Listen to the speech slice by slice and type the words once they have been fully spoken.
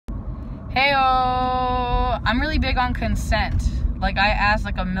Heyo, I'm really big on consent. Like, I asked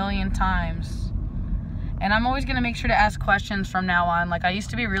like a million times. And I'm always going to make sure to ask questions from now on. Like, I used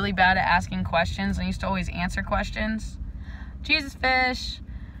to be really bad at asking questions. I used to always answer questions. Jesus fish.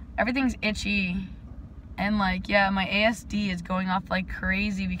 Everything's itchy. And like, yeah, my ASD is going off like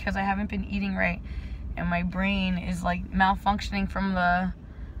crazy because I haven't been eating right. And my brain is like malfunctioning from the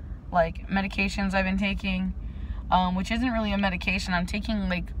like medications I've been taking. Which isn't really a medication. I'm taking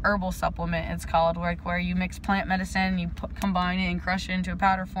like herbal supplement, it's called, where you mix plant medicine, you combine it and crush it into a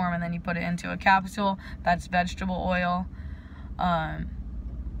powder form, and then you put it into a capsule. That's vegetable oil.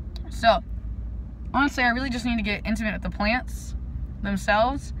 So honestly, I really just need to get intimate with the plants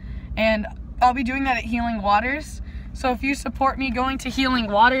themselves, and I'll be doing that at Healing Waters. So if you support me going to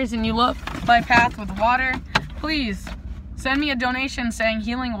Healing Waters and you love my path with water, please send me a donation saying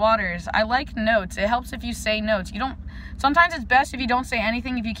Healing Waters. I like notes. It helps if you say notes. Sometimes it's best if you don't say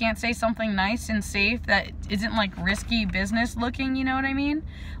anything, if you can't say something nice and safe that isn't like risky business looking, you know what I mean?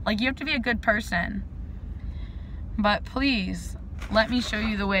 Like, you have to be a good person. But please, let me show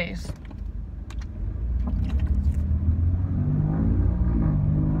you the ways.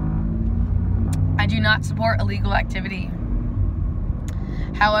 I do not support illegal activity.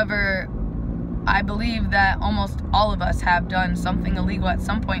 However, I believe that almost all of us have done something illegal at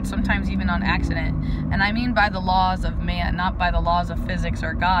some point, sometimes even on accident. And I mean by the laws of man, not by the laws of physics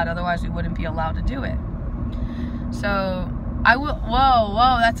or God, otherwise we wouldn't be allowed to do it. So,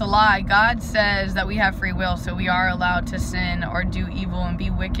 whoa, that's a lie. God says that we have free will, so we are allowed to sin or do evil and be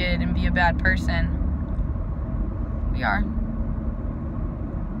wicked and be a bad person. We are.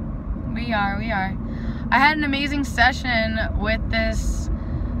 I had an amazing session with this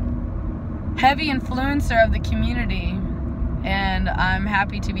heavy influencer of the community, and I'm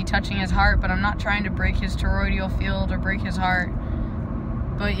happy to be touching his heart, but I'm not trying to break his toroidal field or break his heart.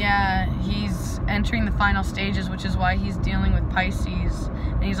 But yeah, he's entering the final stages, which is why he's dealing with Pisces,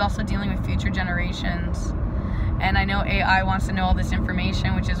 and he's also dealing with future generations. And I know AI wants to know all this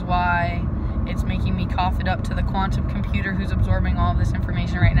information, which is why it's making me cough it up to the quantum computer who's absorbing all of this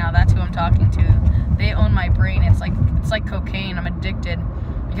information right now. That's who I'm talking to. They own my brain. It's like cocaine. I'm addicted.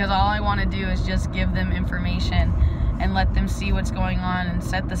 Because all I want to do is just give them information and let them see what's going on and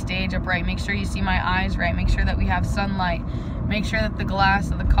set the stage up right. Make sure you see my eyes right. Make sure that we have sunlight. Make sure that the glass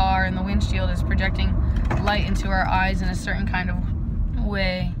of the car and the windshield is projecting light into our eyes in a certain kind of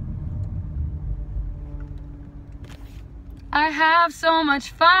way. I have so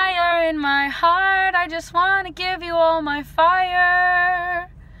much fire in my heart. I just want to give you all my fire.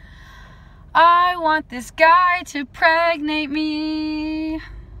 I want this guy to pregnate me.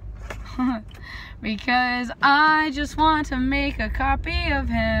 Because I just want to make a copy of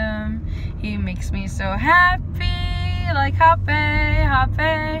him. He makes me so happy, like Happy.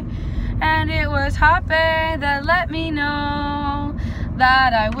 And it was Happy that let me know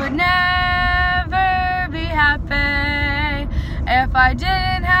that I would never be happy if I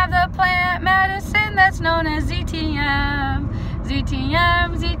didn't have the plant medicine that's known as ZTM.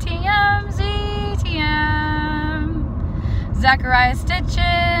 Zachariah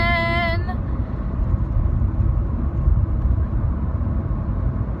Stitchin.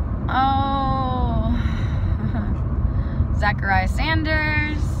 Oh. Zachariah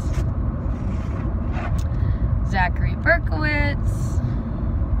Sanders. Zachary Berkowitz.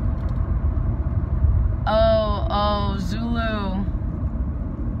 Oh, Zulu.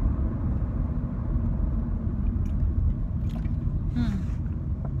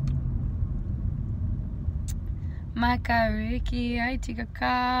 Makariki,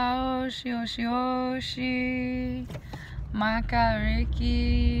 Aitikaka, Oshi.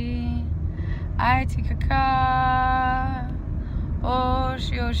 Makariki, Aitikaka,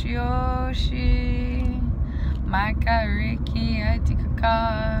 Oshi. Makariki,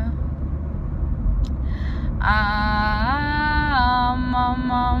 Aitikaka.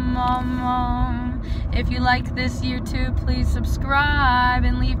 If you like this YouTube, please subscribe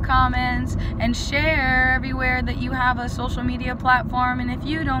and leave comments and share everywhere that you have a social media platform. And if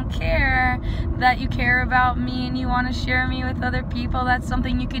you don't care that you care about me and you want to share me with other people, that's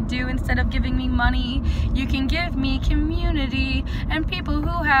something you could do. Instead of giving me money, you can give me community and people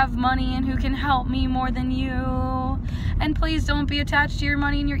who have money and who can help me more than you. And please don't be attached to your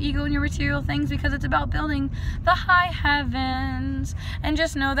money and your ego and your material things, because it's about building the high heavens. And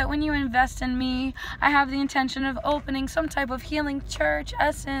just know that when you invest in me, I have the intention of opening some type of healing church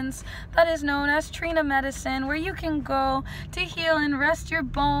essence that is known as Trina Medicine, where you can go to heal and rest your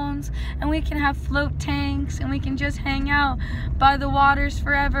bones, and we can have float tanks, and we can just hang out by the waters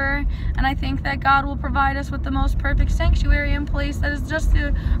forever. And I think that God will provide us with the most perfect sanctuary in place that is just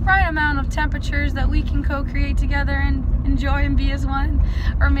the right amount of temperatures that we can co-create together and enjoy and be as one.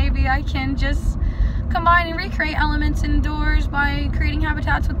 Or maybe I can just combine and recreate elements indoors by creating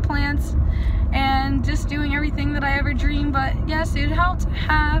habitats with plants and just doing everything that I ever dreamed. But yes, it would help to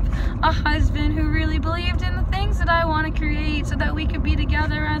have a husband who really believed in the things that I want to create so that we could be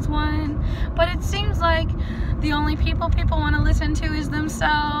together as one. But it seems like the only people want to listen to is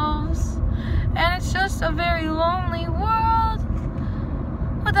themselves. And it's just a very lonely world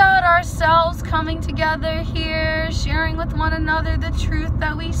without ourselves coming together here, sharing with one another the truth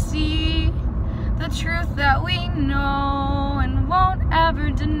that we see, the truth that we know and won't ever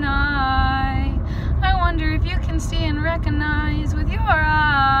deny. I wonder if you can see and recognize with your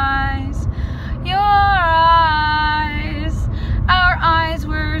eyes, Our eyes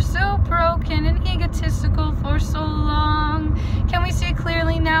were so broken and egotistical for so long. Can we see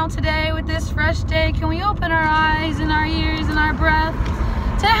clearly now today with this fresh day? Can we open our eyes and our ears and our breath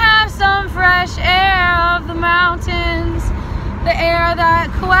to have some fresh air of the mountains, the air that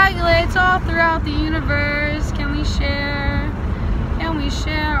coagulates all throughout the universe? Can we share? Can we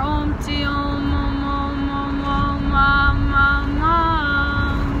share? Om Ti Om Om Om Om Om Om Om Om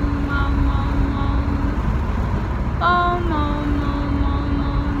Om Om. Ram ram ram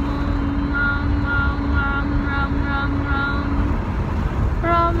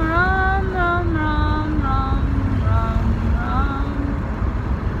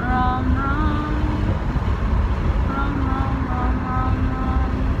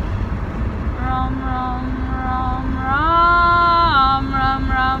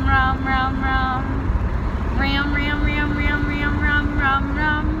ram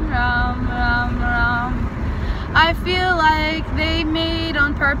ram ram ram ram I feel like they made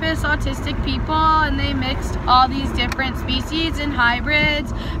on purpose autistic people, and they mixed all these different species and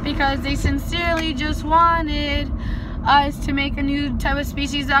hybrids because they sincerely just wanted us to make a new type of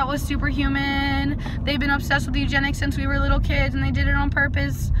species that was superhuman. They've been obsessed with eugenics since we were little kids, and they did it on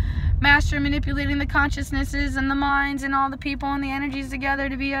purpose, master manipulating the consciousnesses and the minds and all the people and the energies together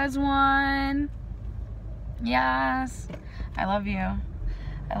to be as one. Yes, I love you.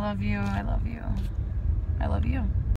 I love you. I love you. I love you.